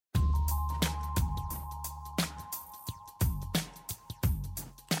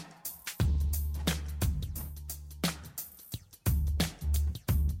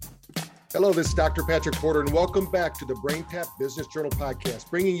Hello, this is Dr. Patrick Porter, and welcome back to the BrainTap Business Journal podcast,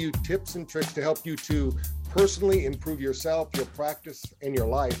 bringing you tips and tricks to help you to personally improve yourself, your practice, and your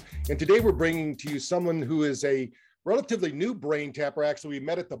life. And today we're bringing to you someone who is a relatively new brain tapper. Actually, we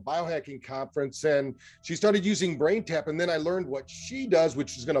met at the biohacking conference and she started using BrainTap, and then I learned what she does,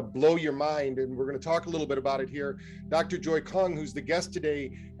 which is going to blow your mind. And we're going to talk a little bit about it here. Dr. Joy Kung, who's the guest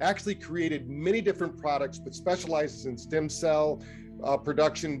today, actually created many different products, but specializes in stem cell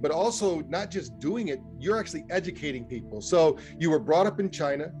production, but also not just doing it, you're actually educating people. So you were brought up in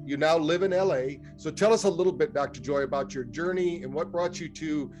China, you now live in LA. So tell us a little bit, Dr. Joy, about your journey and what brought you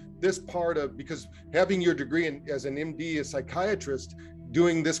to this part of, because having your degree as an MD, a psychiatrist,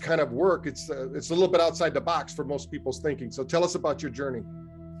 doing this kind of work, it's a little bit outside the box for most people's thinking. So tell us about your journey.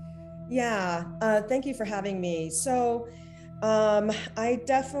 Yeah, thank you for having me. So I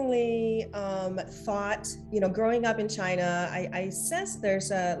definitely thought, growing up in China, I sensed there's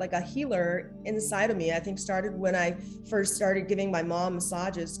a healer inside of me. I think started when I first started giving my mom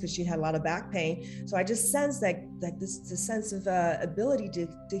massages because she had a lot of back pain. So I just sensed that this sense of ability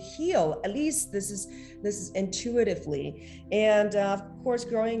to heal. At least this is intuitively. And of course,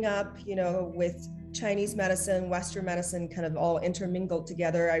 growing up, with Chinese medicine, Western medicine kind of all intermingled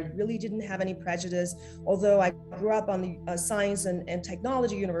together. I really didn't have any prejudice, although I grew up on the Science and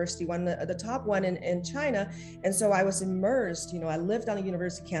Technology University, the top one in China. And so I was immersed, I lived on a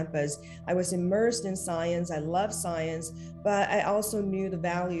university campus. I was immersed in science. I love science, but I also knew the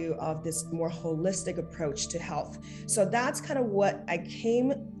value of this more holistic approach to health. So that's kind of what I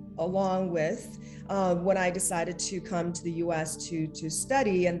came along with when I decided to come to the US to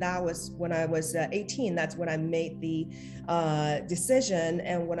study. And that was when I was 18. That's when I made the decision.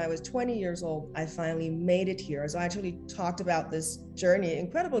 And when I was 20 years old, I finally made it here. So I actually talked about this journey,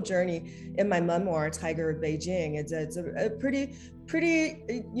 incredible journey, in my memoir, Tiger of Beijing. It's a pretty,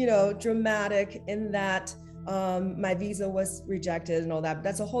 dramatic in that my visa was rejected and all that, but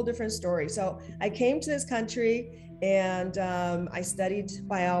that's a whole different story. So I came to this country and I studied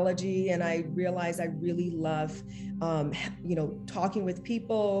biology, and I realized I really love, talking with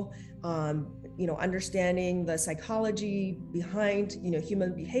people, understanding the psychology behind,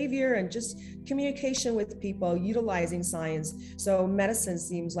 human behavior and just communication with people, utilizing science. So medicine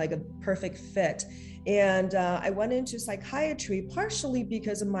seems like a perfect fit. And I went into psychiatry partially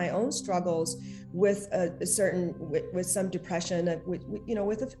because of my own struggles with with some depression,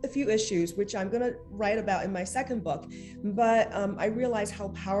 with a few issues, which I'm going to write about in my second book. But I realized how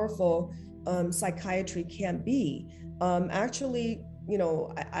powerful psychiatry can be. Actually,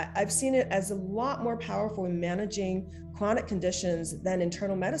 I've seen it as a lot more powerful in managing chronic conditions than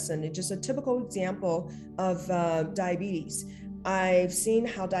internal medicine. It's just a typical example of diabetes. I've seen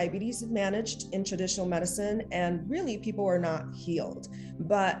how diabetes is managed in traditional medicine, and really people are not healed.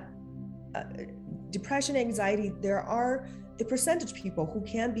 But depression, anxiety, there are a percentage of people who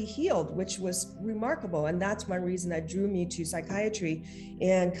can be healed, which was remarkable. And that's one reason that drew me to psychiatry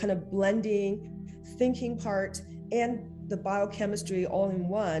and kind of blending thinking part and the biochemistry all in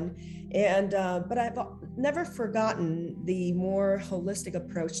one. And but I've never forgotten the more holistic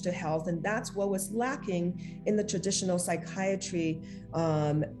approach to health, and that's what was lacking in the traditional psychiatry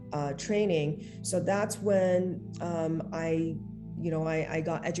training. So that's when I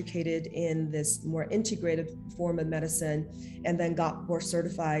got educated in this more integrated form of medicine, and then got board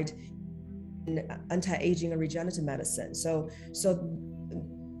certified in anti-aging and regenerative medicine. So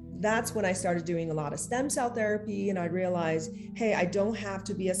that's when I started doing a lot of stem cell therapy, and I realized, hey, I don't have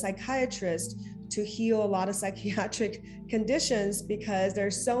to be a psychiatrist to heal a lot of psychiatric conditions, because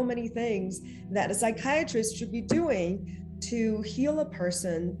there's so many things that a psychiatrist should be doing to heal a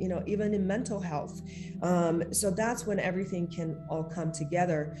person, even in mental health. So that's when everything can all come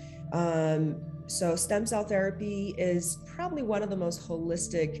together. So stem cell therapy is probably one of the most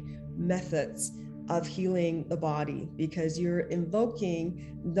holistic methods of healing the body, because you're invoking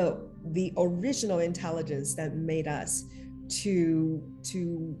the original intelligence that made us to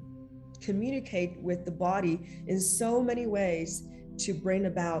communicate with the body in so many ways to bring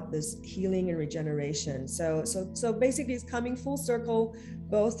about this healing and regeneration. So basically it's coming full circle,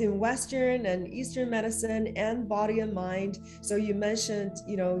 both in Western and Eastern medicine and body and mind. So you mentioned,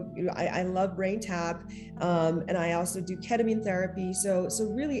 I love BrainTap, and I also do ketamine therapy. So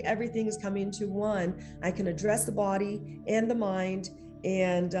really everything is coming into one. I can address the body and the mind,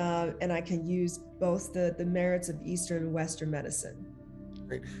 and I can use both the merits of Eastern and Western medicine.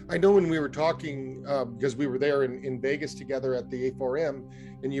 Right. I know when we were talking, because we were there in Vegas together at the A4M,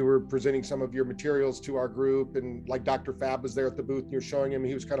 and you were presenting some of your materials to our group, and like Dr. Fab was there at the booth, and you're showing him,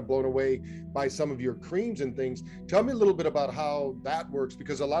 he was kind of blown away by some of your creams and things. Tell me a little bit about how that works,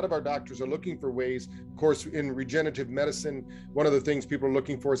 because a lot of our doctors are looking for ways, of course, in regenerative medicine, one of the things people are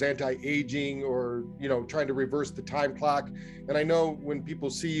looking for is anti-aging, or, trying to reverse the time clock. And I know when people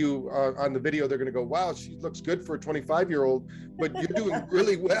see you on the video, they're going to go, wow, she looks good for a 25-year-old, but you're doing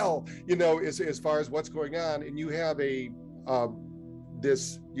really well, as far as what's going on. And you have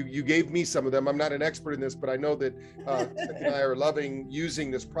you gave me some of them. I'm not an expert in this, but I know that Cynthia and I are loving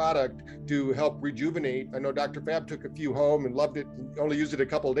using this product to help rejuvenate. I know Dr. Fab took a few home and loved it, only used it a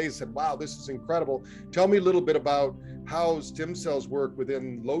couple of days, said, wow, this is incredible. Tell me a little bit about how stem cells work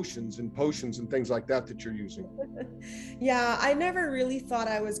within lotions and potions and things like that you're using. Yeah, I never really thought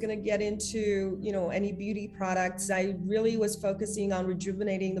I was going to get into, any beauty products. I really was focusing on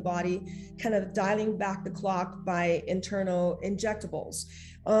rejuvenating the body, kind of dialing back the clock by internal injectables.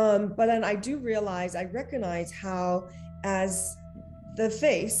 But then I recognize how, as the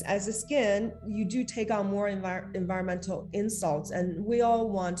face, as the skin, you do take on more environmental insults, and we all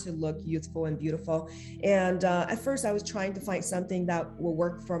want to look youthful and beautiful. And at first I was trying to find something that will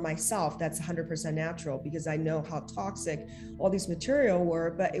work for myself that's 100% natural, because I know how toxic all these materials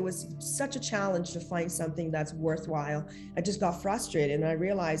were, but it was such a challenge to find something that's worthwhile. I just got frustrated, and I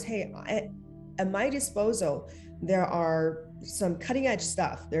realized, hey, at my disposal, there are some cutting edge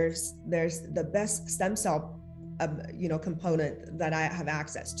stuff. There's the best stem cell component that I have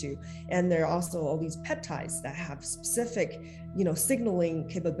access to. And there are also all these peptides that have specific, signaling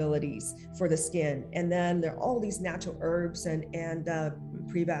capabilities for the skin. And then there are all these natural herbs and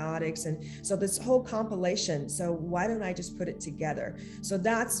prebiotics. And so this whole compilation, so why don't I just put it together? So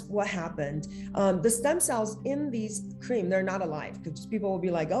that's what happened. The stem cells in these cream, they're not alive, because people will be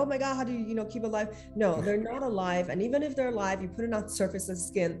like, oh my God, how do you, keep alive? No, they're not alive. And even if they're alive, you put it on the surface of the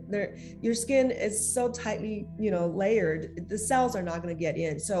skin, your skin is so tightly, layered, the cells are not going to get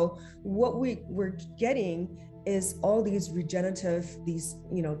in. So what we're getting is all these regenerative, these,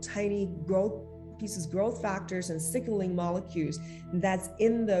 tiny growth factors and signaling molecules that's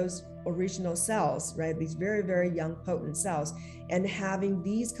in those original cells, right? These very, very young, potent cells, and having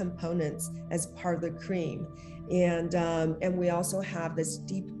these components as part of the cream. And we also have this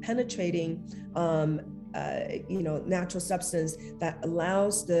deep penetrating, natural substance that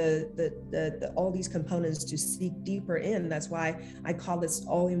allows the all these components to seep deeper in. That's why I call this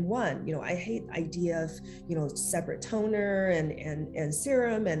all in one. I hate the idea of, separate toner and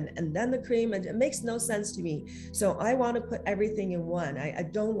serum and then the cream. And it makes no sense to me. So I want to put everything in one. I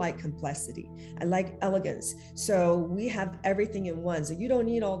don't like complexity. I like elegance. So we have everything in one. So you don't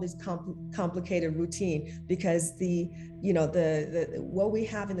need all this complicated routine, because what we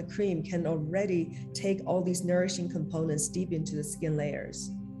have in the cream can already take all these nourishing components deep into the skin layers.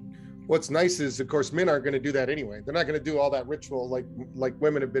 What's nice is, of course, men aren't going to do that anyway. They're not going to do all that ritual like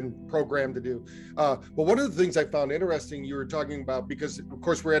women have been programmed to do. But one of the things I found interesting, you were talking about, because of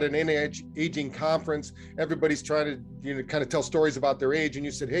course we're at an anti-aging conference, everybody's trying to kind of tell stories about their age, and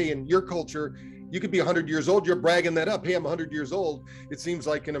you said, hey, in your culture, you could be 100 years old. You're bragging that up. Hey, I'm 100 years old. It seems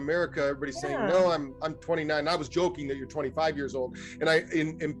like in America, everybody's saying, no, I'm 29. I was joking that you're 25 years old.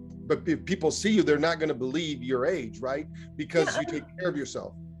 But if people see you, they're not going to believe your age, right? Because you take care of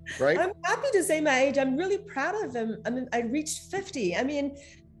yourself, right? I'm happy to say my age. I'm really proud of them. I reached 50. Isn't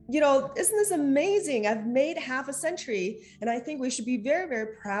this amazing? I've made half a century, and I think we should be very,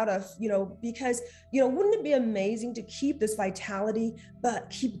 very proud of, because, wouldn't it be amazing to keep this vitality,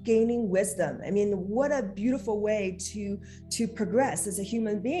 but keep gaining wisdom? What a beautiful way to progress as a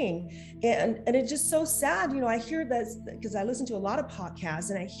human being. And it's just so sad. I hear this because I listen to a lot of podcasts,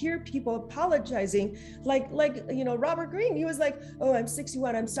 and I hear people apologizing, like Robert Greene. He was like, oh, I'm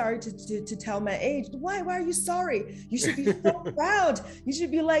 61. I'm sorry to tell my age. Why are you sorry? You should be so proud. You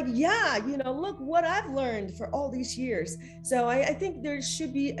should be like, yeah, look what I've learned for all these years. So I think there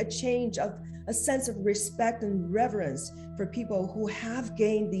should be a change of a sense of respect and reverence for people who have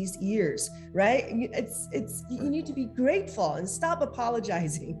gained these years, right? You need to be grateful and stop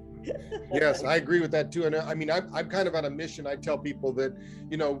apologizing. Yes, I agree with that too. And I'm kind of on a mission. I tell people that,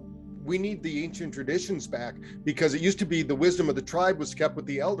 we need the ancient traditions back, because it used to be the wisdom of the tribe was kept with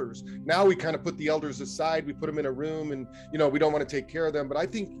the elders. Now we kind of put the elders aside. We put them in a room, and we don't want to take care of them. But I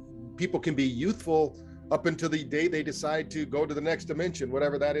think people can be youthful up until the day they decide to go to the next dimension,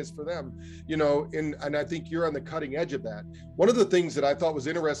 whatever that is for them, and I think you're on the cutting edge of that. One of the things that I thought was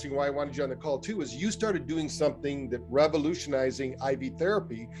interesting, why I wanted you on the call too, is you started doing something that revolutionizing IV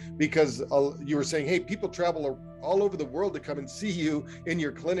therapy, because you were saying, hey, people travel all over the world to come and see you in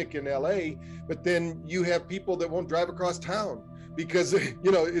your clinic in LA, but then you have people that won't drive across town because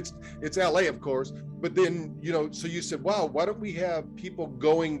it's LA, of course, but then so you said, wow, why don't we have people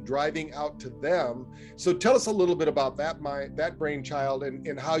driving out to them? So tell us a little bit about that brainchild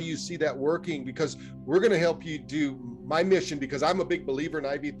and how you see that working, because we're going to help you do my mission, because I'm a big believer in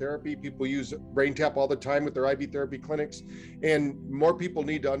IV therapy. People use BrainTap all the time with their IV therapy clinics, and more people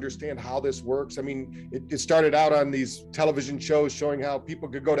need to understand how this works. I mean, it started out on these television shows showing how people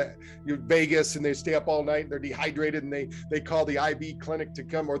could go to Vegas and they stay up all night and they're dehydrated and they call the IV clinic to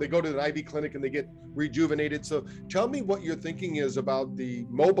come, or they go to the IV clinic and they get rejuvenated. So tell me what your thinking is about the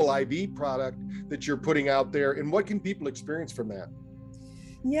mobile IV product that you're putting out there, and what can people experience from that?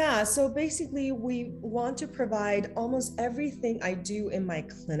 Yeah, so basically we want to provide almost everything I do in my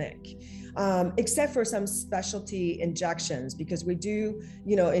clinic, except for some specialty injections, because we do,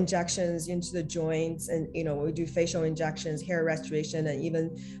 injections into the joints, and, we do facial injections, hair restoration, and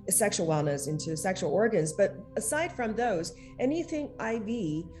even sexual wellness into sexual organs. But aside from those, anything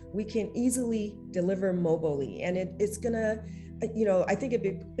IV, we can easily deliver mobilely, and it's gonna, I think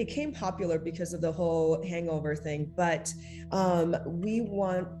it became popular because of the whole hangover thing, but we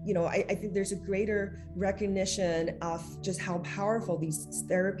want, I think there's a greater recognition of just how powerful these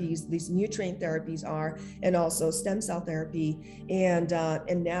therapies, these nutrient therapies are, and also stem cell therapy, and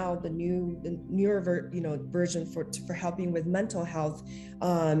now the newer version for helping with mental health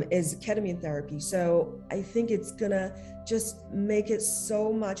is ketamine therapy. So I think it's gonna just make it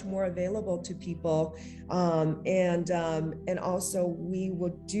so much more available to people, and also we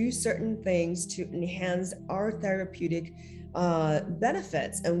will do certain things to enhance our therapeutic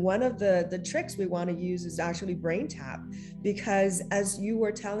benefits. And one of the tricks we want to use is actually BrainTap, because as you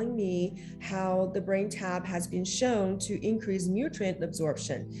were telling me how the BrainTap has been shown to increase nutrient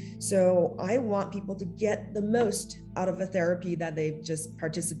absorption. So I want people to get the most out of a therapy that they've just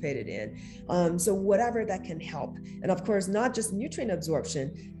participated in. So whatever that can help. And of course, not just nutrient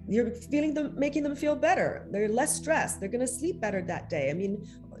absorption, you're making them feel better. They're less stressed. They're going to sleep better that day. I mean,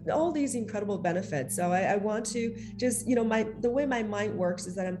 all these incredible benefits. So I want to just, the way my mind works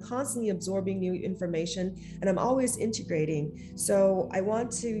is that I'm constantly absorbing new information and I'm always integrating. So I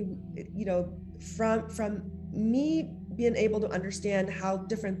want to, from me being able to understand how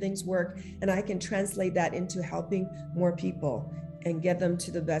different things work, and I can translate that into helping more people and get them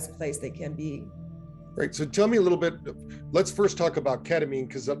to the best place they can be. Great. So tell me a little bit, let's first talk about ketamine,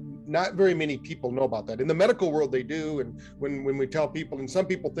 because not very many people know about that. In the medical world, they do. And when we tell people, and some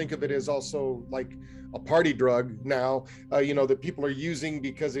people think of it as also like a party drug now, that people are using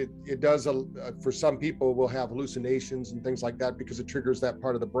because it does, for some people will have hallucinations and things like that because it triggers that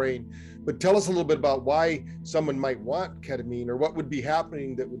part of the brain. But tell us a little bit about why someone might want ketamine, or what would be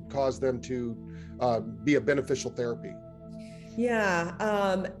happening that would cause them to be a beneficial therapy.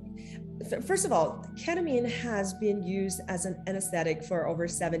 Yeah. First of all, ketamine has been used as an anesthetic for over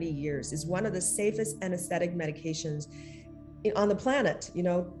 70 years. It's one of the safest anesthetic medications on the planet.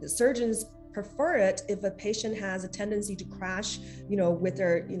 Surgeons prefer it if a patient has a tendency to crash, with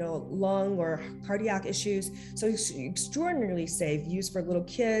their, lung or cardiac issues. So it's extraordinarily safe, used for little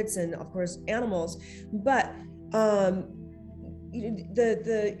kids and of course animals. But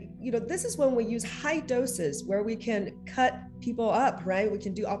this is when we use high doses where we can cut people up, right? We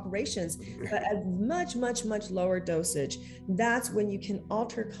can do operations, but at much, much, much lower dosage. That's when you can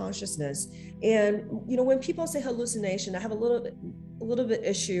alter consciousness. And, when people say hallucination, I have a little bit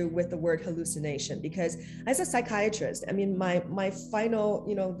issue with the word hallucination, because as a psychiatrist, I mean, my final,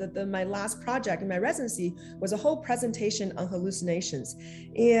 my last project in my residency was a whole presentation on hallucinations.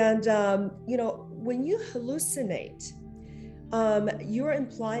 And, when you hallucinate, you're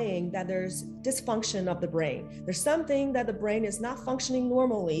implying that there's dysfunction of the brain. There's something that the brain is not functioning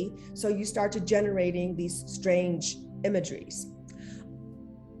normally, so you start to generating these strange imageries.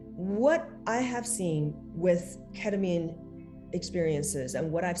 What I have seen with ketamine experiences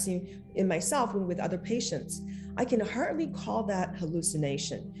and what I've seen in myself and with other patients, I can hardly call that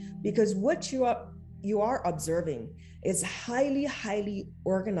hallucination, because what you are observing is highly, highly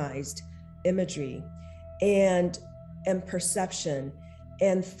organized imagery and perception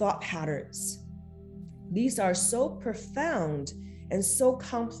and thought patterns. These are so profound and so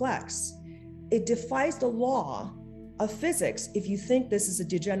complex. It defies the law of physics if you think this is a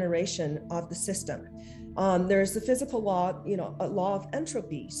degeneration of the system. There's the physical law, a law of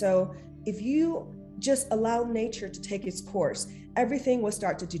entropy. So if you just allow nature to take its course, everything will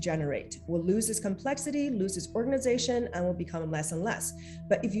start to degenerate, will lose its complexity, lose its organization, and will become less and less.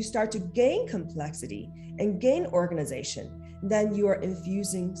 But if you start to gain complexity and gain organization, then you are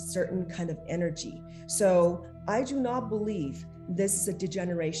infusing certain kind of energy. So I do not believe this is a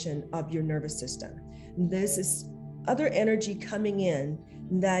degeneration of your nervous system. This is other energy coming in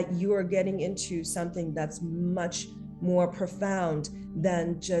that you are getting into something that's much more profound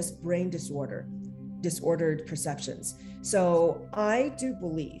than just brain disordered perceptions. So I do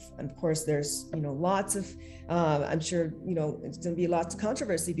believe, and of course there's lots of I'm sure it's going to be lots of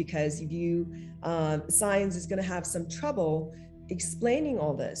controversy, because science is going to have some trouble explaining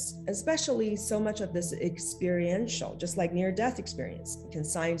all this, especially so much of this experiential, just like near-death experience. Can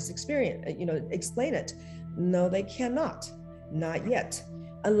science explain it? No, they cannot, not yet,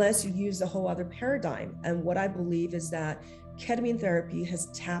 unless you use a whole other paradigm. And what I believe is that ketamine therapy has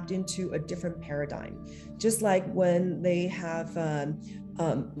tapped into a different paradigm. Just like when they have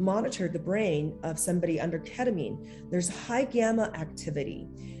monitored the brain of somebody under ketamine, there's high gamma activity,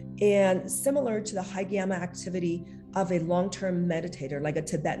 and similar to the high gamma activity of a long-term meditator, like a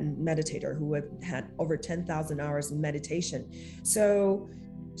Tibetan meditator who had over 10,000 hours in meditation. So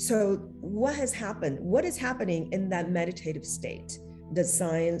what has happened? What is happening in that meditative state? Can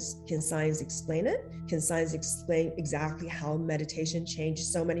science explain it? Can science explain exactly how meditation changed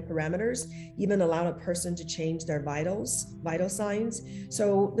so many parameters, even allowed a person to change their vital signs?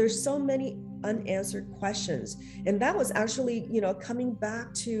 So there's so many unanswered questions. And that was actually, coming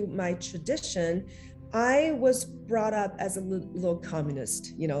back to my tradition. I was brought up as a little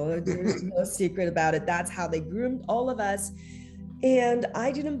communist, there's no secret about it. That's how they groomed all of us. And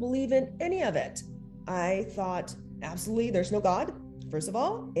I didn't believe in any of it. I thought, absolutely, there's no God, first of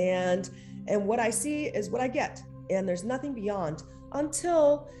all. And what I see is what I get. And there's nothing beyond,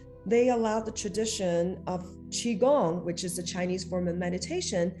 until they allowed the tradition of Qigong, which is the Chinese form of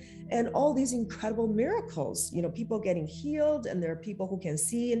meditation, and all these incredible miracles, people getting healed, and there are people who can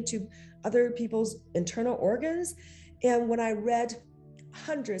see into other people's internal organs. And when I read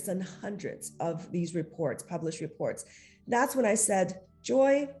hundreds and hundreds of these reports, published reports, that's when I said,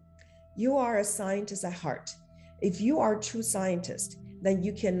 Joy, you are a scientist at heart. If you are a true scientist, then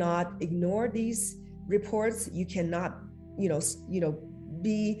you cannot ignore these reports. You cannot,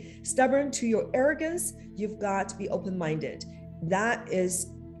 be stubborn to your arrogance. You've got to be open-minded. That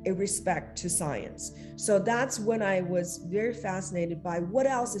is a respect to science. So that's when I was very fascinated by what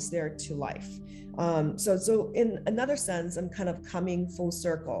else is there to life. So in another sense, I'm kind of coming full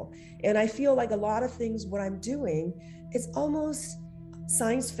circle. And I feel like a lot of things, what I'm doing, is almost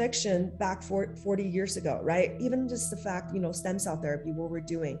science fiction back 40 years ago, right? Even just the fact, stem cell therapy, what we're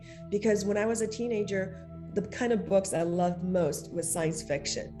doing. Because when I was a teenager, the kind of books I loved most was science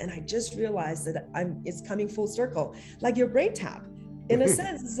fiction. And I just realized that it's coming full circle. Like your brain tap, in a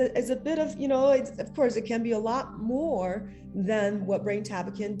sense, is a bit of, of course, it can be a lot more than what brain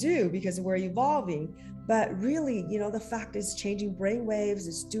tap can do, because we're evolving. But really, the fact is changing brain waves,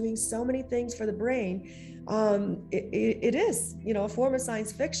 it's doing so many things for the brain. It is, a form of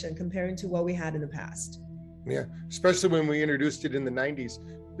science fiction comparing to what we had in the past. Yeah, especially when we introduced it in the 90s.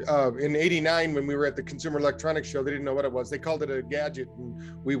 In 89, when we were at the Consumer Electronics Show, they didn't know what it was. They called it a gadget,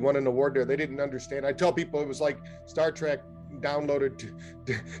 and we won an award there. They didn't understand. I tell people it was like Star Trek downloaded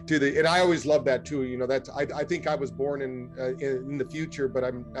to the, and I always love that too. That's, I think I was born in the future, but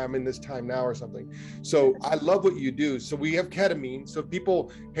I'm in this time now or something. So I love what you do. So we have ketamine. So if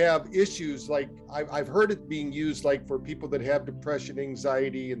people have issues, like I've heard it being used like for people that have depression,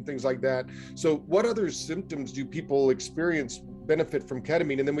 anxiety, and things like that. So what other symptoms do people experience benefit from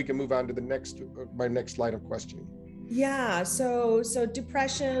ketamine? And then we can move on to my next line of questioning. Yeah, so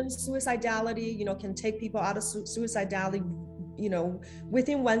depression, suicidality, can take people out of suicidality,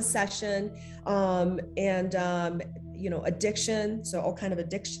 within one session, and addiction. So all kind of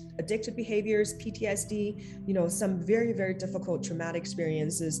addictive behaviors, PTSD, some very, very difficult traumatic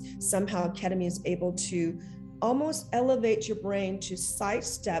experiences. Somehow ketamine is able to almost elevate your brain to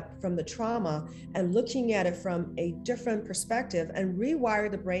sidestep from the trauma and looking at it from a different perspective, and rewire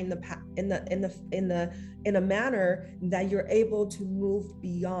the brain in a manner that you're able to move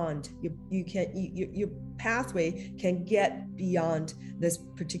beyond. Your pathway can get beyond this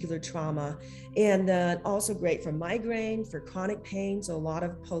particular trauma. And also great for migraine, for chronic pain, so a lot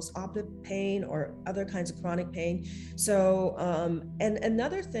of post-operative pain or other kinds of chronic pain. So and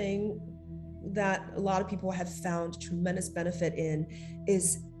another thing that a lot of people have found tremendous benefit in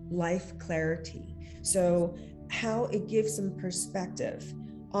is life clarity. So how it gives some perspective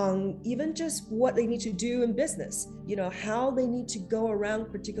on even just what they need to do in business, how they need to go around a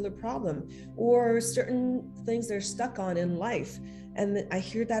particular problem or certain things they're stuck on in life. And I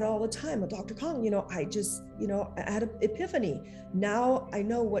hear that all the time. Dr. Kong, I just, I had an epiphany. Now I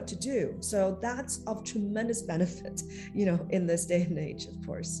know what to do. So that's of tremendous benefit, in this day and age, of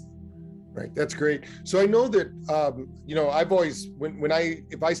course. Right. That's great. So I know that, I've always,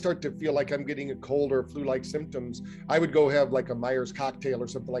 if I start to feel like I'm getting a cold or flu-like symptoms, I would go have like a Myers cocktail or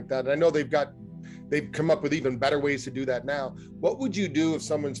something like that. And I know they've come up with even better ways to do that now. What would you do if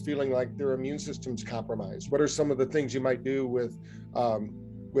someone's feeling like their immune system's compromised? What are some of the things you might do with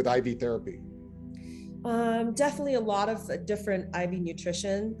IV therapy? Definitely a lot of different IV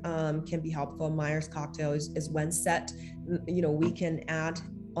nutrition can be helpful. Myers cocktail is one set. We can add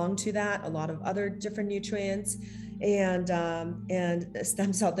onto that a lot of other different nutrients, and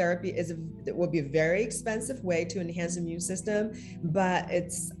stem cell therapy will be a very expensive way to enhance the immune system, but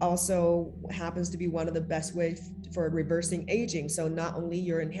it's also happens to be one of the best ways for reversing aging. So not only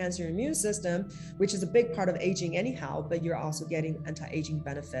you're enhancing your immune system, which is a big part of aging anyhow, but you're also getting anti-aging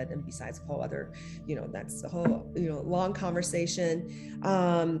benefit. And besides a whole other, that's a whole, long conversation.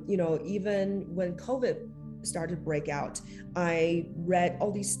 Even when COVID started to break out, I read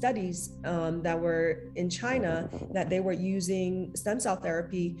all these studies that were in China that they were using stem cell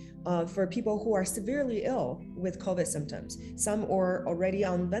therapy for people who are severely ill with COVID symptoms. Some are already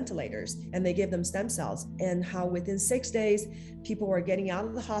on ventilators, and they give them stem cells, and how within 6 days, people were getting out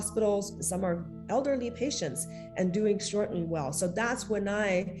of the hospitals. Some are elderly patients and doing extraordinarily well. So that's when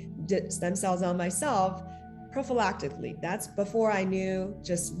I did stem cells on myself, prophylactically. That's before I knew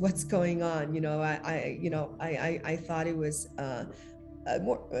just what's going on. I thought it was a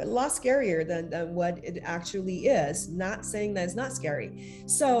lot scarier than what it actually is. Not saying that it's not scary.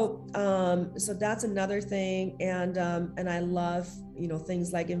 So that's another thing. And I love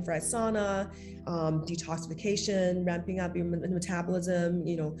things like infrared sauna, detoxification, ramping up your metabolism,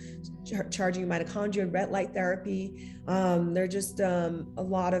 charging mitochondria, red light therapy. They're just a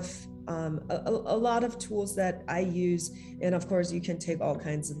lot of tools that I use, and of course you can take all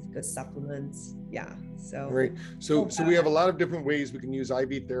kinds of good supplements. Yeah. So right. So we have a lot of different ways we can use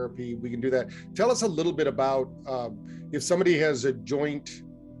IV therapy. We can do that. Tell us a little bit about if somebody has a joint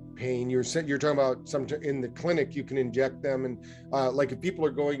pain. You're talking about some in the clinic. You can inject them, and like if people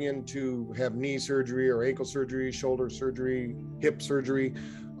are going in to have knee surgery or ankle surgery, shoulder surgery, hip surgery.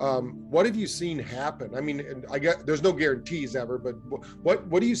 What have you seen happen? I mean, there's no guarantees ever, but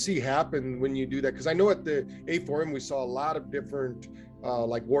what do you see happen when you do that? Because I know at the A4M we saw a lot of different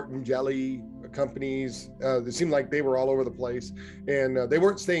like Wharton jelly companies. It seemed like they were all over the place, and they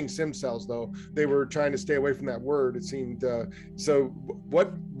weren't saying stem cells though. They were trying to stay away from that word. It seemed. So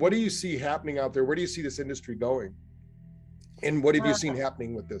what do you see happening out there? Where do you see this industry going? And what have you seen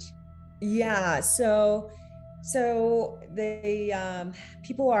happening with this? Yeah. So they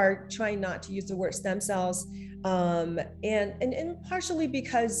people are trying not to use the word stem cells, and partially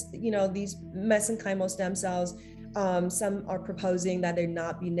because these mesenchymal stem cells, some are proposing that they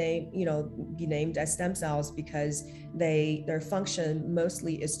not be named as stem cells because their function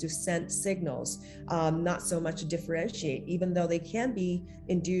mostly is to send signals, not so much to differentiate, even though they can be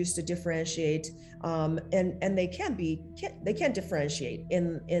induced to differentiate, and they can differentiate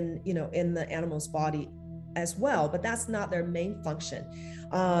in the animal's body as well, but that's not their main function.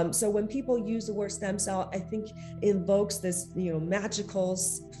 So when people use the word stem cell, I think invokes this magical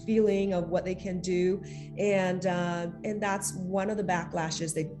feeling of what they can do, and that's one of the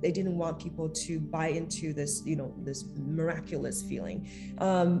backlashes. They didn't want people to buy into this this miraculous feeling,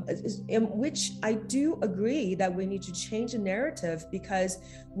 in which I do agree that we need to change the narrative, because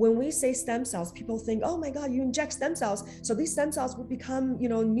when we say stem cells, people think, oh my God, you inject stem cells, so these stem cells will become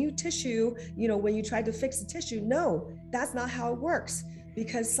new tissue when you try to fix the tissue. No, that's not how it works,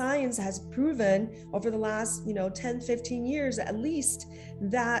 because science has proven over the last 10, 15 years at least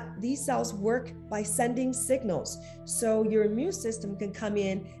that these cells work by sending signals. So your immune system can come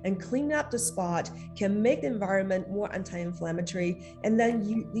in and clean up the spot, can make the environment more anti-inflammatory, and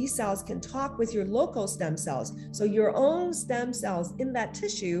then these cells can talk with your local stem cells. So your own stem cells in that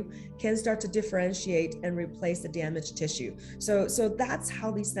tissue can start to differentiate and replace the damaged tissue. So that's how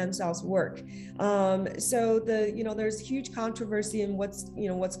these stem cells work. So there's huge controversy in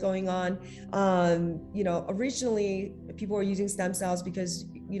what's going on. Originally people were using stem cells because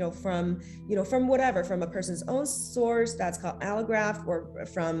from a person's own source, that's called allograft, or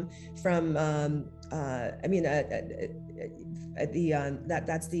from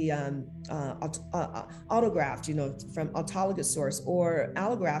that's the autograft, from autologous source, or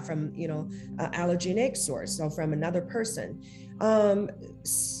allograft from allogenic source, so from another person.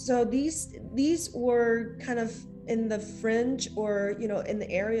 So these were kind of in the fringe, or in the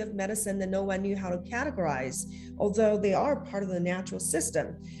area of medicine that no one knew how to categorize, although they are part of the natural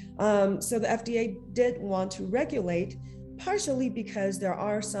system. So the FDA did want to regulate, partially because there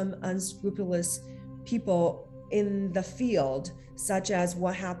are some unscrupulous people in the field, such as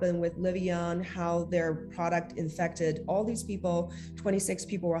what happened with Livion, how their product infected all these people. 26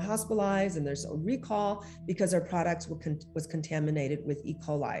 people were hospitalized, and there's a recall because their product was contaminated with E.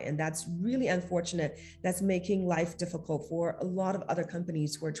 coli. And that's really unfortunate. That's making life difficult for a lot of other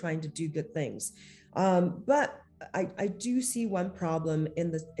companies who are trying to do good things. But I do see one problem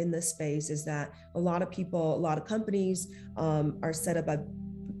in this space is that a lot of people, a lot of companies are set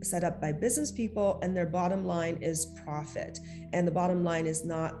up by business people, and their bottom line is profit. And the bottom line is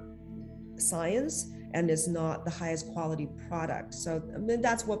not science, and is not the highest quality product. So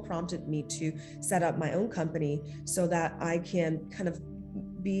that's what prompted me to set up my own company, so that I can kind of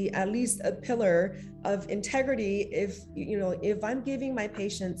be at least a pillar of integrity. If I'm giving my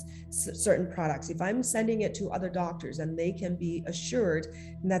patients certain products, if I'm sending it to other doctors, and they can be assured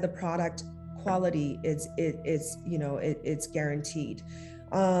that the product quality is it's guaranteed.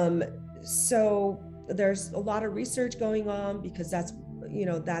 So there's a lot of research going on, because that's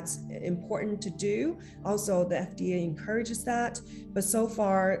important to do. Also, the FDA encourages that, but so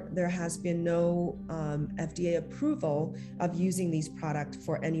far there has been no FDA approval of using these products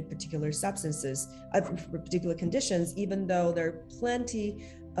for any particular substances, for particular conditions, even though there are plenty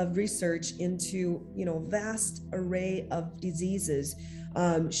of research into vast array of diseases,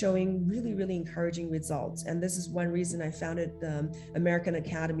 showing really, really encouraging results. And this is one reason I founded the American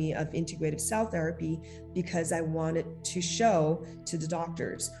Academy of Integrative Cell Therapy, because I wanted to show to the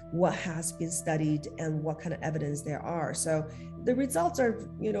doctors what has been studied and what kind of evidence there are. So the results are,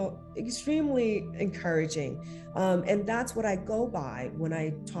 extremely encouraging. And that's what I go by when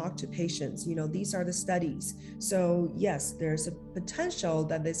I talk to patients. These are the studies. So yes, there's a potential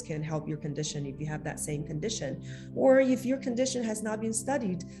that this can help your condition if you have that same condition. Or if your condition has not been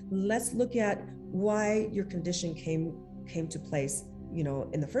studied, let's look at why your condition came to place,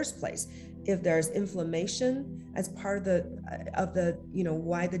 in the first place. If there's inflammation as part of the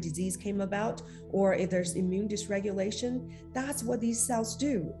why the disease came about, or if there's immune dysregulation, that's what these cells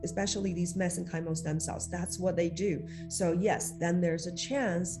do, especially these mesenchymal stem cells. That's what they do. So yes, then there's a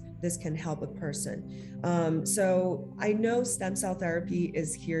chance this can help a person. So I know stem cell therapy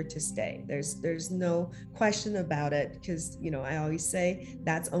is here to stay. There's no question about it, because I always say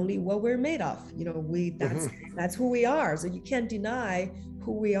that's only what we're made of. That's who we are. So you can't deny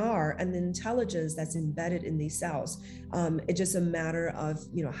who we are and the intelligence that's embedded in these cells. It's just a matter of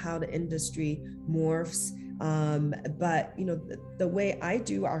how the industry morphs. But the way I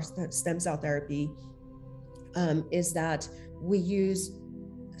do our stem cell therapy is that we use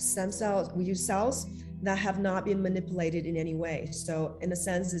cells that have not been manipulated in any way. So in a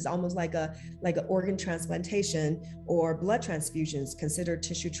sense, it's almost like an organ transplantation or blood transfusions, considered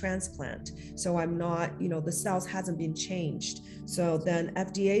tissue transplant. So I'm not, the cells hasn't been changed. So then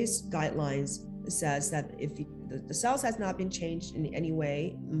FDA's guidelines says that if the cells has not been changed in any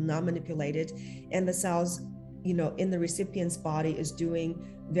way, not manipulated, and the cells, in the recipient's body is doing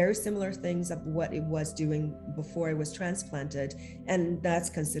very similar things of what it was doing before it was transplanted, and that's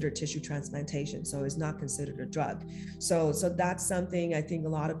considered tissue transplantation. So it's not considered a drug. So that's something I think a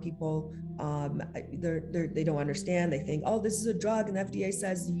lot of people they don't understand. They think, oh, this is a drug, and the FDA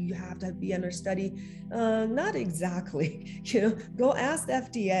says you have to be under study. Not exactly. Go ask the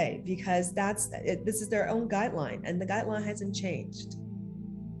FDA, because this is their own guideline, and the guideline hasn't changed.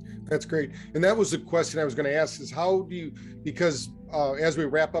 That's great. And that was the question I was going to ask, is how do you, because as we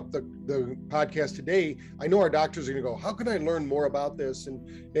wrap up the podcast today, I know our doctors are going to go, how can I learn more about this?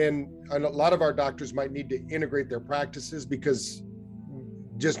 And a lot of our doctors might need to integrate their practices, because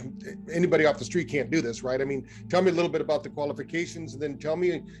just anybody off the street can't do this, right? I mean, tell me a little bit about the qualifications, and then tell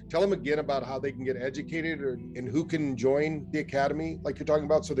them again about how they can get educated, and who can join the academy like you're talking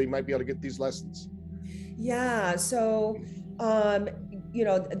about, so they might be able to get these lessons. Yeah. So,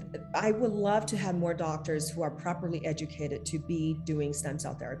 I would love to have more doctors who are properly educated to be doing stem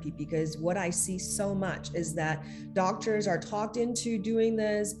cell therapy, because what I see so much is that doctors are talked into doing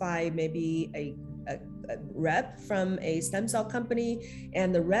this by maybe a rep from a stem cell company,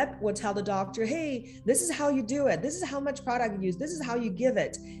 and the rep will tell the doctor, hey, this is how you do it, this is how much product you use, this is how you give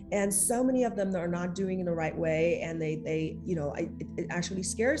it. And so many of them are not doing it the right way, and it actually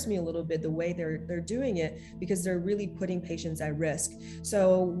scares me a little bit, the way they're doing it, because they're really putting patients at risk.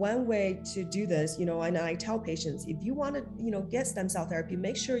 So one way to do this, and I tell patients, if you want to get stem cell therapy,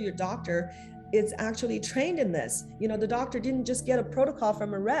 make sure your doctor is actually trained in this. The doctor didn't just get a protocol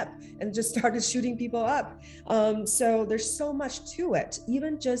from a rep and just started shooting people up. So there's so much to it,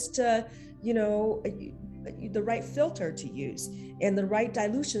 even just, the right filter to use and the right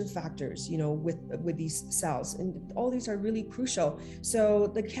dilution factors, with these cells. And all these are really crucial. So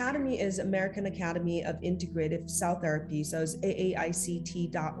the Academy is American Academy of Integrative Cell Therapy. So it's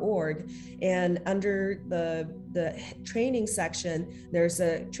AAICT.org. And under the training section, there's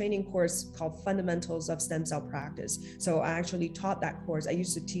a training course called Fundamentals of Stem Cell Practice. So I actually taught that course. I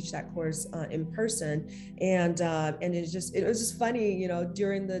used to teach that course in person. And it was just funny,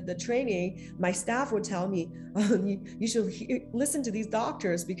 during the training, my staff would tell me, you should listen to these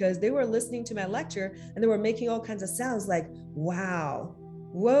doctors, because they were listening to my lecture and they were making all kinds of sounds like, wow,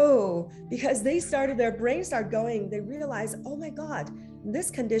 whoa, because their brains start going, they realize, oh my God,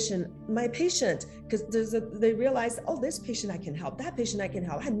 this condition, my patient, because they realize, oh, this patient I can help, that patient I can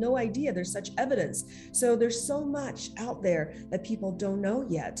help. I had no idea there's such evidence. So there's so much out there that people don't know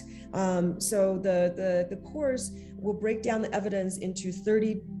yet. So the course will break down the evidence into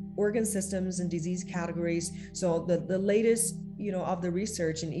 30 organ systems and disease categories. So the latest, of the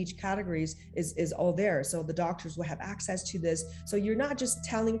research in each categories is all there. So the doctors will have access to this. So you're not just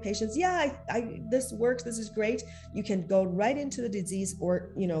telling patients, yeah, this works, this is great. You can go right into the disease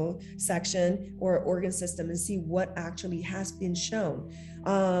section or organ system and see what actually has been shown.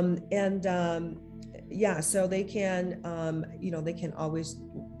 So they can, they can always,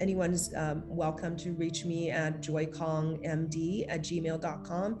 anyone's welcome to reach me at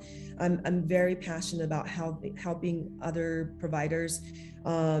joykongmd@gmail.com. I'm very passionate about helping other providers.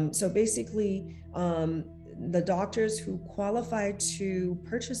 So basically, the doctors who qualify to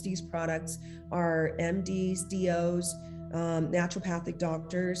purchase these products are MDs, DOs, naturopathic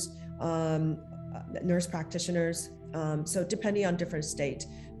doctors, nurse practitioners. So depending on different state.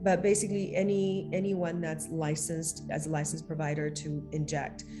 But basically anyone that's licensed as a licensed provider to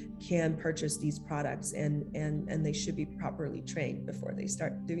inject can purchase these products, and they should be properly trained before they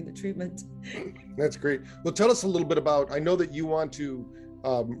start doing the treatment. That's great. Well, tell us a little bit about, I know that you want to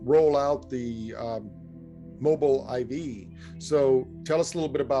roll out the mobile IV. So tell us a little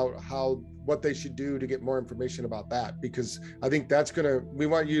bit about what they should do to get more information about that, because I think we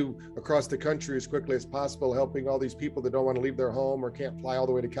want you across the country as quickly as possible, helping all these people that don't want to leave their home or can't fly all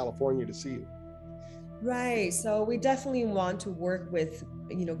the way to California to see you. Right. So we definitely want to work with,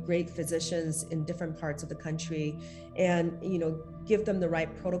 great physicians in different parts of the country and, give them the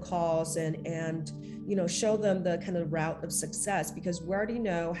right protocols and show them the kind of route of success, because we already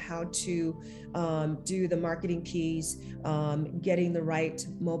know how to do the marketing piece, getting the right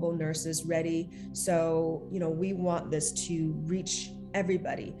mobile nurses ready. So, we want this to reach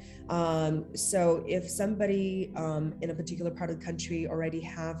everybody. So if somebody in a particular part of the country already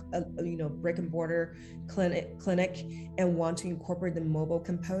have a brick and mortar clinic and want to incorporate the mobile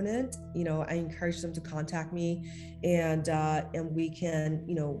component, I encourage them to contact me, and we can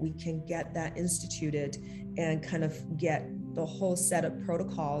get that instituted and kind of get the whole set of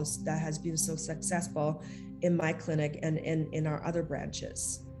protocols that has been so successful in my clinic and in our other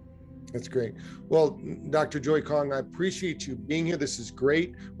branches. That's great. Well, Dr. Joy Kong, I appreciate you being here. This is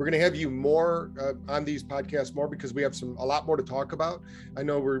great. We're going to have you more on these podcasts more, because we have a lot more to talk about. I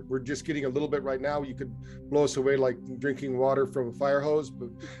know we're just getting a little bit right now. You could blow us away like drinking water from a fire hose, but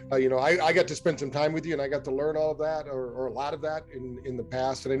I got to spend some time with you, and I got to learn all of that, or a lot of that in the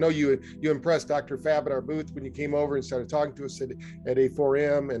past. And I know you impressed Dr. Fab at our booth when you came over and started talking to us at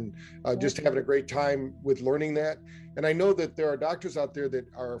A4M, and just having a great time with learning that. And I know that there are doctors out there that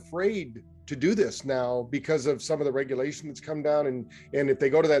are afraid to do this now because of some of the regulation that's come down. And if they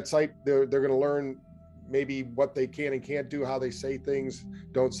go to that site, they're going to learn maybe what they can and can't do, how they say things,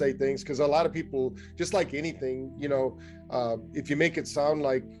 don't say things. Because a lot of people, just like anything, if you make it sound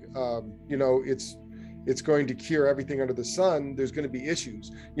like, it's going to cure everything under the sun, there's going to be issues,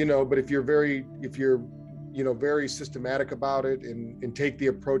 but if you're very systematic about it and take the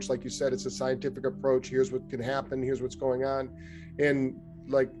approach, like you said, it's a scientific approach. Here's what can happen. Here's what's going on. And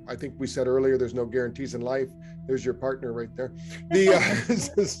like I think we said earlier, there's no guarantees in life. There's your partner right there.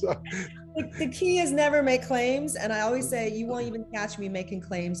 The key is never make claims. And I always say, you won't even catch me making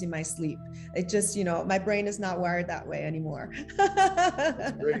claims in my sleep. It just, my brain is not wired that way anymore.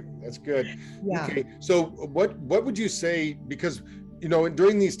 That's great. That's good. Yeah. Okay. So what would you say, because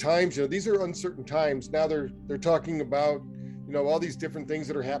during these times, these are uncertain times. Now they're talking about, all these different things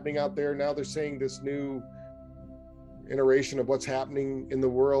that are happening out there. Now they're saying this new iteration of what's happening in the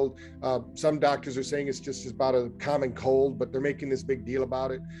world. Some doctors are saying it's just about a common cold, but they're making this big deal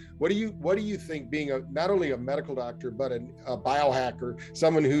about it. What do you think, being not only a medical doctor, but a biohacker,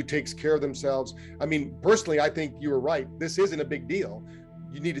 someone who takes care of themselves? I mean, personally, I think you were right. This isn't a big deal.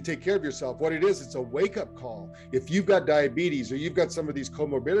 You need to take care of yourself. What it is, it's a wake-up call. If you've got diabetes or you've got some of these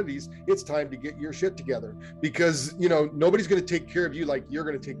comorbidities, it's time to get your shit together, because nobody's going to take care of you like you're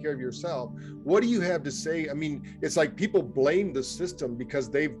going to take care of yourself. What do you have to say? I mean, it's like people blame the system because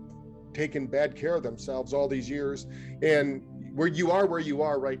they've taken bad care of themselves all these years, and where you are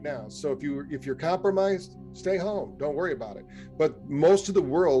right now. So if you're compromised, stay home. Don't worry about it. But most of the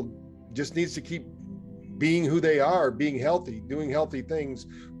world just needs to keep being who they are, being healthy, doing healthy things.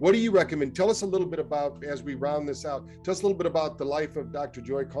 What do you recommend? Tell us a little bit about, as we round this out, tell us a little bit about the life of Dr.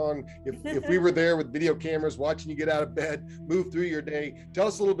 Joy Kong. If we were there with video cameras watching you get out of bed, move through your day, tell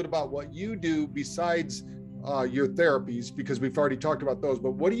us a little bit about what you do besides your therapies, because we've already talked about those,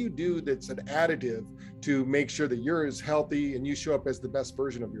 but what do you do that's an additive to make sure that you're as healthy and you show up as the best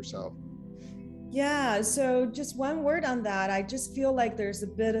version of yourself? Yeah, so just one word on that. I just feel like there's a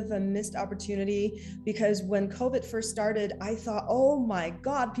bit of a missed opportunity, because when COVID first started, I thought, oh my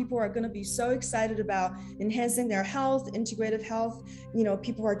God, people are going to be so excited about enhancing their health, integrative health.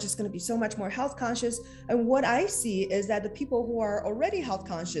 People are just going to be so much more health conscious. And what I see is that the people who are already health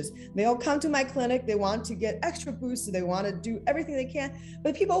conscious, they all come to my clinic, they want to get extra boosts, they want to do everything they can.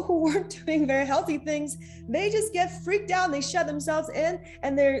 But people who weren't doing very healthy things, they just get freaked out, they shut themselves in,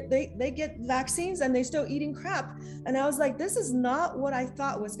 and they get vaccines and they're still eating crap. And I was like, this is not what I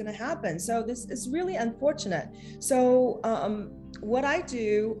thought was going to happen. So this is really unfortunate. So what I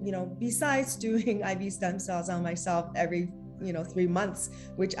do, besides doing IV stem cells on myself every 3 months,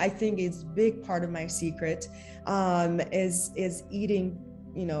 which I think is a big part of my secret, is eating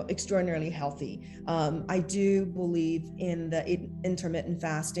extraordinarily healthy. I do believe in the intermittent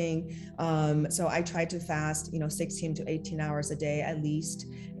fasting. So I try to fast, 16 to 18 hours a day at least.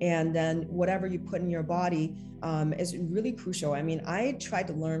 And then whatever you put in your body is really crucial. I mean, I try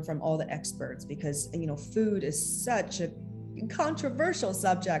to learn from all the experts, because, food is such a controversial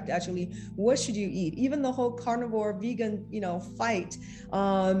subject. Actually, what should you eat? Even the whole carnivore vegan fight.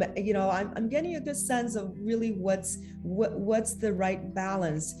 I'm getting a good sense of really what's the right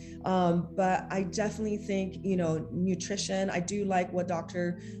balance. But I definitely think nutrition. I do like what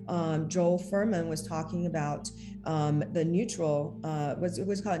Dr. Joel Fuhrman was talking about, the neutral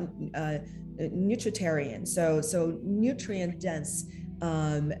what's called nutritarian. So nutrient dense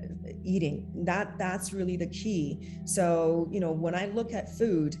eating, that's really the key. So when I look at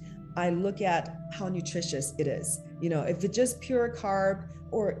food, I look at how nutritious it is. If it's just pure carb,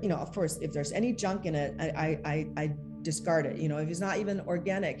 or of course if there's any junk in it, I discard it. If it's not even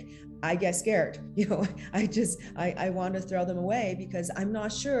organic, I get scared. I want to throw them away, because I'm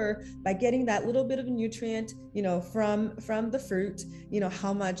not sure, by getting that little bit of a nutrient, from the fruit,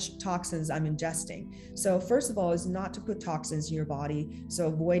 how much toxins I'm ingesting. So first of all, is not to put toxins in your body. So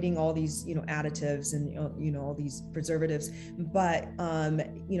avoiding all these, additives and, all these preservatives. But,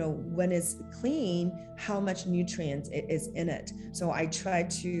 when it's clean, how much nutrients is in it. So I try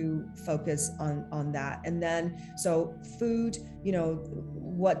to focus on that. And then, so food,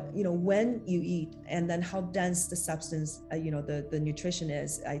 when you eat, and then how dense the substance, the nutrition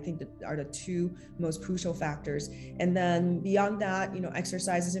is, I think that are the two most crucial factors. And then beyond that,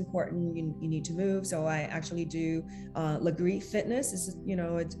 exercise is important. You need to move. So I actually do Lagree Fitness.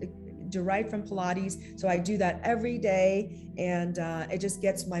 It's derived from Pilates. So I do that every day, and it just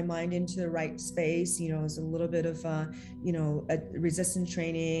gets my mind into the right space. It's a little bit of, a resistance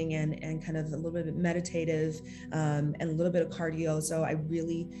training and kind of a little bit meditative, and a little bit of cardio. So I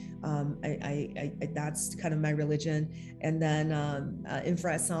really, I that's kind of my religion. And then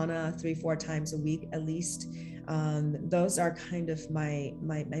infrared sauna 3-4 times a week at least. Those are kind of my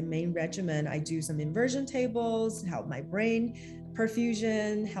main regimen. I do some inversion tables, help my brain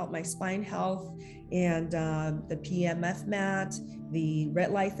perfusion, help my spine health, and the PMF mat, the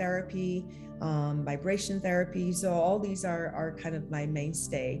red light therapy, vibration therapy. So all these are kind of my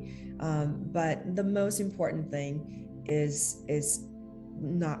mainstay. But the most important thing is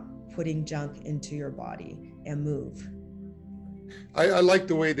not putting junk into your body, and move. I like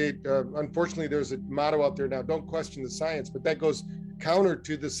the way they, unfortunately, there's a motto out there now, don't question the science, but that goes counter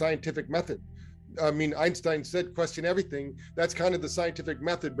to the scientific method. I mean, Einstein said, question everything. That's kind of the scientific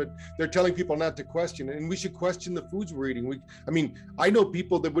method, but they're telling people not to question it. And we should question the foods we're eating. I mean, I know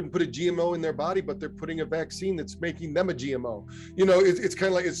people that wouldn't put a GMO in their body, but they're putting a vaccine that's making them a GMO. You know, it's kind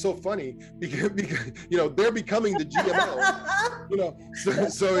of like, it's so funny because you know, they're becoming the GMO, you know,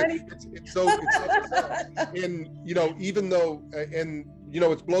 it's so bizarre. And, you know, even though, and, you know,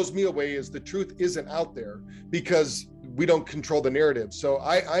 what blows me away is the truth isn't out there because we don't control the narrative. So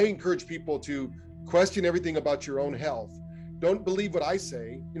I encourage people to question everything about your own health. Don't believe what I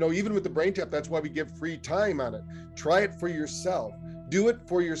say. You know, even with the BrainTap, that's why we give free time on it. Try it for yourself. Do it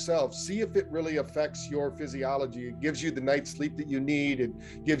for yourself. See if it really affects your physiology. It gives you the night's sleep that you need. It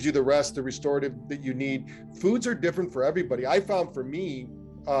gives you the rest, the restorative that you need. Foods are different for everybody. I found for me,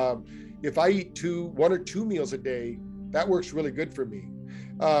 if I eat 1 or 2 meals a day, that works really good for me.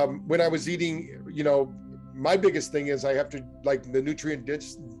 When I was eating, you know, my biggest thing is I have to, like the nutrient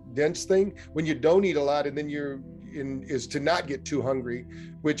dense thing, when you don't eat a lot and then is to not get too hungry,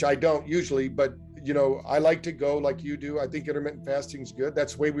 which I don't usually, but you know, I like to go like you do. I think intermittent fasting is good.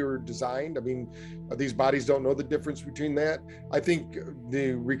 That's the way we were designed. I mean, these bodies don't know the difference between that. I think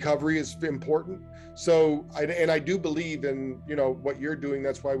the recovery is important. So, I do believe in, you know, what you're doing.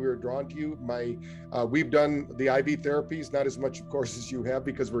 That's why we were drawn to you. We've done the IV therapies, not as much, of course, as you have,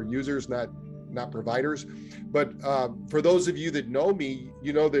 because we're users, not providers. But for those of you that know me,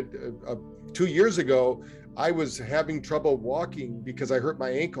 you know that 2 years ago, I was having trouble walking because I hurt my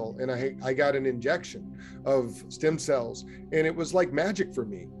ankle, and I got an injection of stem cells, and it was like magic for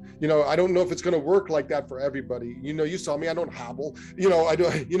me. You know, I don't know if it's going to work like that for everybody. You know, you saw me, I don't hobble, you know, I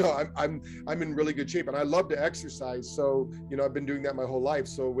don't, you know, I'm in really good shape, and I love to exercise. So, you know, I've been doing that my whole life.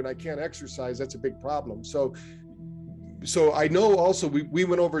 So when I can't exercise, that's a big problem. So I know also we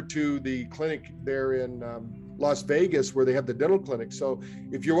went over to the clinic there in Las Vegas where they have the dental clinic. So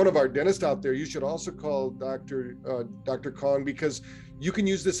if you're one of our dentists out there, you should also call Dr. Kong, because you can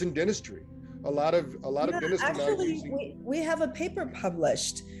use this in dentistry. A lot of dentists actually, we have a paper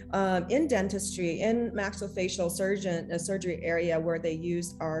published in dentistry, in maxillofacial surgery area, where they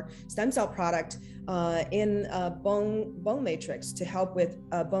used our stem cell product in bone matrix to help with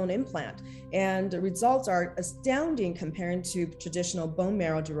bone implant, and the results are astounding comparing to traditional bone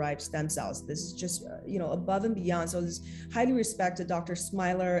marrow derived stem cells. This is just you know, above and beyond. So this highly respected Dr.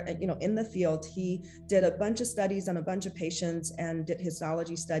 Smiler, you know, in the field. He did a bunch of studies on a bunch of patients and did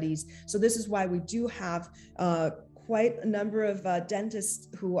histology studies. So this is why we do have quite a number of dentists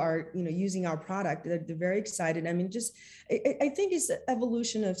who are, you know, using our product. They're very excited. I mean, just I think it's the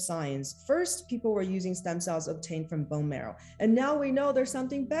evolution of science. First, people were using stem cells obtained from bone marrow, and now we know there's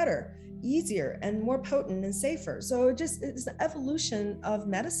something better, easier, and more potent and safer. So it's the evolution of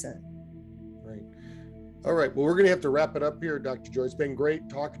medicine. Right. All right. Well, we're going to have to wrap it up here, Dr. Joy. It's been great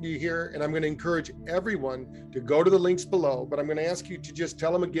talking to you here, and I'm going to encourage everyone to go to the links below. But I'm going to ask you to just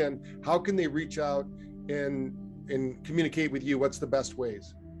tell them again, how can they reach out and communicate with you? What's the best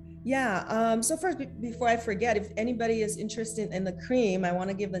ways? Yeah. So first, before I forget, if anybody is interested in the cream, I want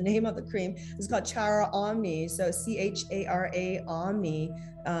to give the name of the cream. It's called Chara Omni. So CHARA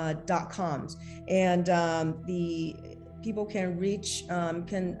Omni.com. And the people can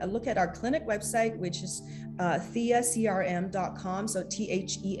look at our clinic website, which is theacrm.com. So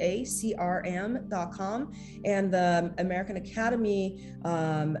THEACRM.com. And the American Academy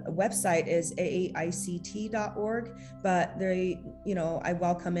website is aaict.org. But I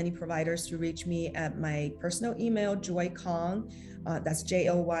welcome any providers to reach me at my personal email, joykong, that's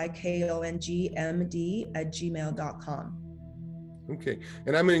JOYKONGMD@gmail.com. Okay.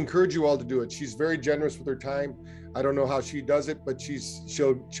 And I'm going to encourage you all to do it. She's very generous with her time. I don't know how she does it, but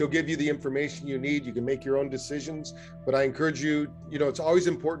she'll give you the information you need. You can make your own decisions, but I encourage you, it's always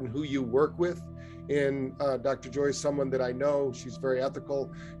important who you work with. And Dr. Joy is someone that I know. She's very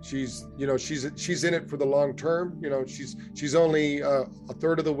ethical. She's in it for the long term. She's only a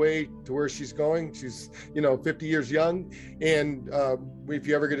third of the way to where she's going. She's 50 years young, and if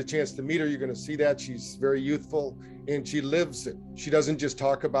you ever get a chance to meet her, you're going to see that she's very youthful and she lives it. She doesn't just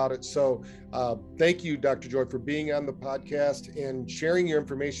talk about it. So thank you, Dr. Joy, for being on the podcast and sharing your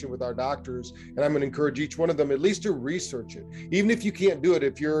information with our doctors. And I'm going to encourage each one of them at least to research it. Even if you can't do it,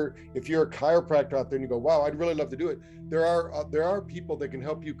 if you're a chiropractor out there and you go, wow, I'd really love to do it. There are people that can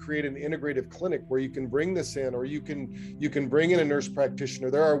help you create an integrative clinic where you can bring this in, or you can bring in a nurse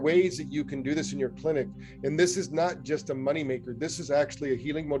practitioner. There are ways that you can do this in your clinic. And this is not just a moneymaker. This is actually a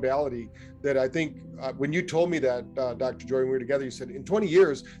healing modality that I think when you told me that, Dr. Joy, when we were together, you said in 20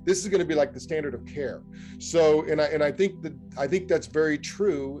 years, this is going to be like the standard of care. So, and I think that's very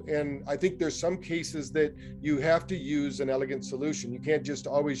true. And I think there's some cases that you have to use an elegant solution. You can't just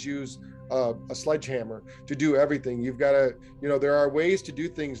always use a sledgehammer to do everything. You've got to, there are ways to do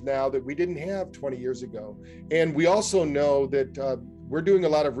things now that we didn't have 20 years ago. And we also know that we're doing a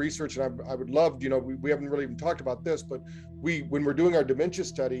lot of research, and I would love, we haven't really even talked about this, but when we're doing our dementia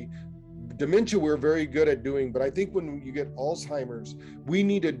study, dementia we're very good at doing, but I think when you get Alzheimer's, we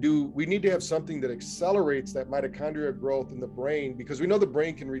need to have something that accelerates that mitochondrial growth in the brain, because we know the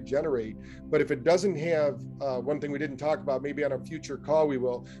brain can regenerate. But if it doesn't have one thing we didn't talk about, maybe on a future call we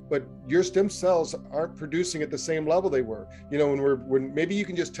will, but your stem cells aren't producing at the same level they were. When maybe you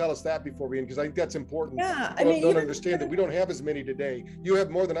can just tell us that before we end, because I think that's important. Yeah, don't understand that we don't have as many today. You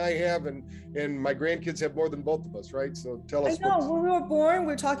have more than I have, and my grandkids have more than both of us, right? So tell us. I know, when we were born,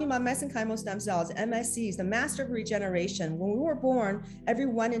 we're talking about mesenchymal stem cells, MSCs, the master of regeneration. When we were born, every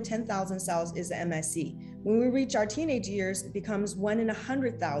 1 in 10,000 cells is an MSC. When we reach our teenage years, it becomes 1 in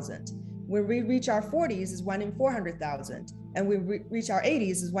 100,000. When we reach our 40s, is 1 in 400,000. And we reach our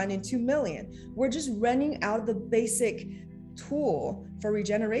 80s, is 1 in 2 million. We're just running out of the basic tool for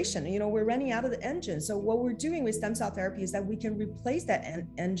regeneration. We're running out of the engine. So what we're doing with stem cell therapy is that we can replace that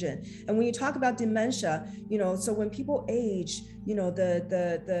engine. And when you talk about dementia, so when people age,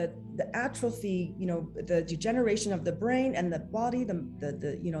 the atrophy, the degeneration of the brain and the body,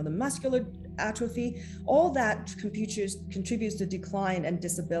 the muscular atrophy, all that contributes to decline and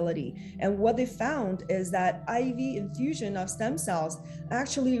disability. And what they found is that IV infusion of stem cells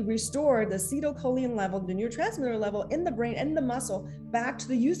actually restore the acetylcholine level, the neurotransmitter level in the brain and the muscle back to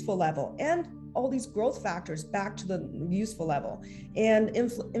the youthful level, and all these growth factors back to the useful level, and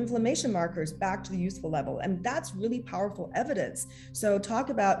inflammation markers back to the useful level. And that's really powerful evidence. So talk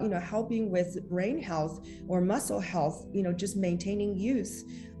about, helping with brain health or muscle health, just maintaining youth.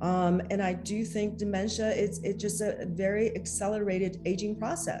 And I do think dementia, it's just a very accelerated aging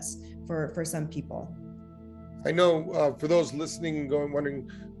process for some people. I know for those listening, wondering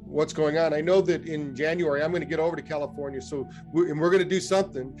what's going on, I know that in January I'm going to get over to California, so we're going to do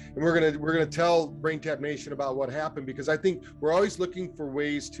something, and we're going to tell BrainTap Nation about what happened, because I think we're always looking for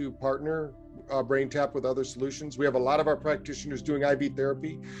ways to partner BrainTap with other solutions. We have a lot of our practitioners doing IV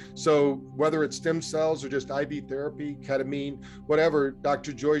therapy, so whether it's stem cells or just IV therapy, ketamine, whatever,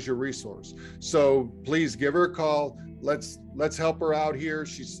 Dr. Joy is your resource. So please give her a call. Let's help her out here.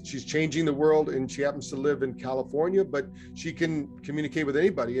 She's changing the world, and she happens to live in California, but she can communicate with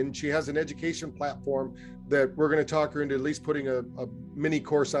anybody, and she has an education platform that we're going to talk her into at least putting a mini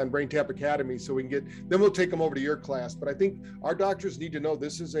course on BrainTap Academy, so we can then we'll take them over to your class. But I think our doctors need to know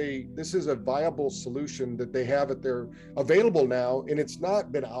this is a viable solution that they have available now, and it's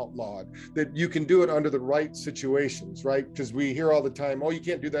not been outlawed, that you can do it under the right situations, right? Because we hear all the time, oh, you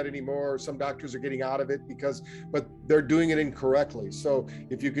can't do that anymore. Some doctors are getting out of it but they're doing it incorrectly. So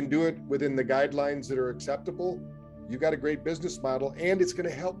if you can do it within the guidelines that are acceptable, you've got a great business model, and it's going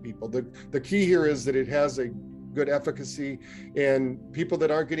to help people. The key here is that it has a good efficacy, and people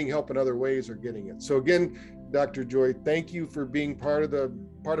that aren't getting help in other ways are getting it. So again, Dr. Joy, thank you for being part of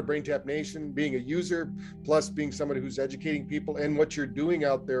BrainTap Nation, being a user, plus being someone who's educating people, and what you're doing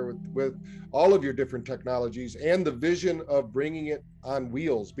out there with all of your different technologies, and the vision of bringing it on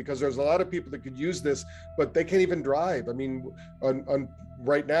wheels, because there's a lot of people that could use this, but they can't even drive. I mean,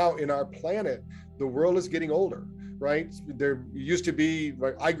 right now in our planet, the world is getting older. Right? There used to be,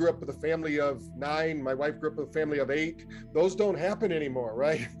 I grew up with a family of 9, my wife grew up with a family of 8. Those don't happen anymore,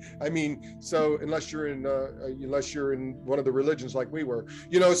 right? I mean, so unless you're in one of the religions like we were,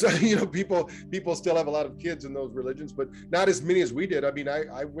 people still have a lot of kids in those religions, but not as many as we did. I mean,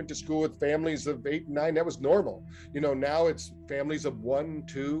 I went to school with families of 8 and 9. That was normal. Now it's families of 1,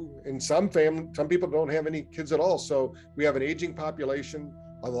 2, and some people don't have any kids at all. So we have an aging population,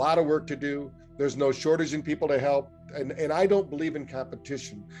 a lot of work to do. There's no shortage in people to help. And I don't believe in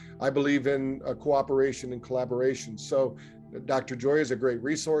competition. I believe in cooperation and collaboration. So Dr. Joy is a great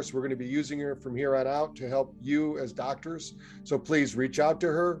resource. We're going to be using her from here on out to help you as doctors. So please reach out to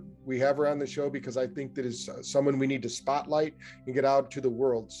her. We have her on the show because I think that is someone we need to spotlight and get out to the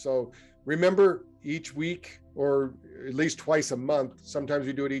world. So remember, each week, or at least twice a month, sometimes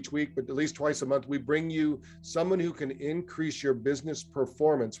we do it each week, but at least twice a month, we bring you someone who can increase your business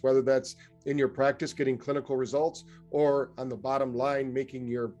performance, whether that's in your practice getting clinical results, or on the bottom line making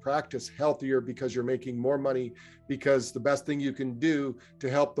your practice healthier because you're making more money, because the best thing you can do to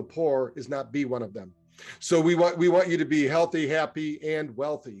help the poor is not be one of them. So we want you to be healthy, happy, and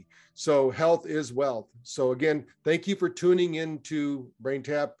wealthy. So health is wealth. So again, thank you for tuning in to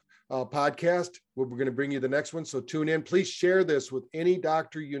BrainTap podcast. We're going to bring you the next one. So tune in. Please share this with any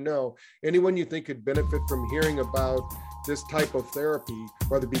doctor you know, anyone you think could benefit from hearing about this type of therapy,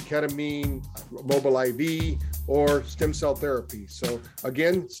 whether it be ketamine, mobile IV, or stem cell therapy. So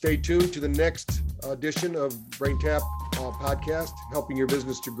again, stay tuned to the next edition of BrainTap podcast, helping your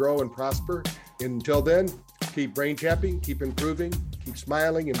business to grow and prosper. Until then, keep brain tapping, keep improving, keep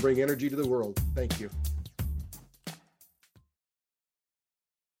smiling, and bring energy to the world. Thank you.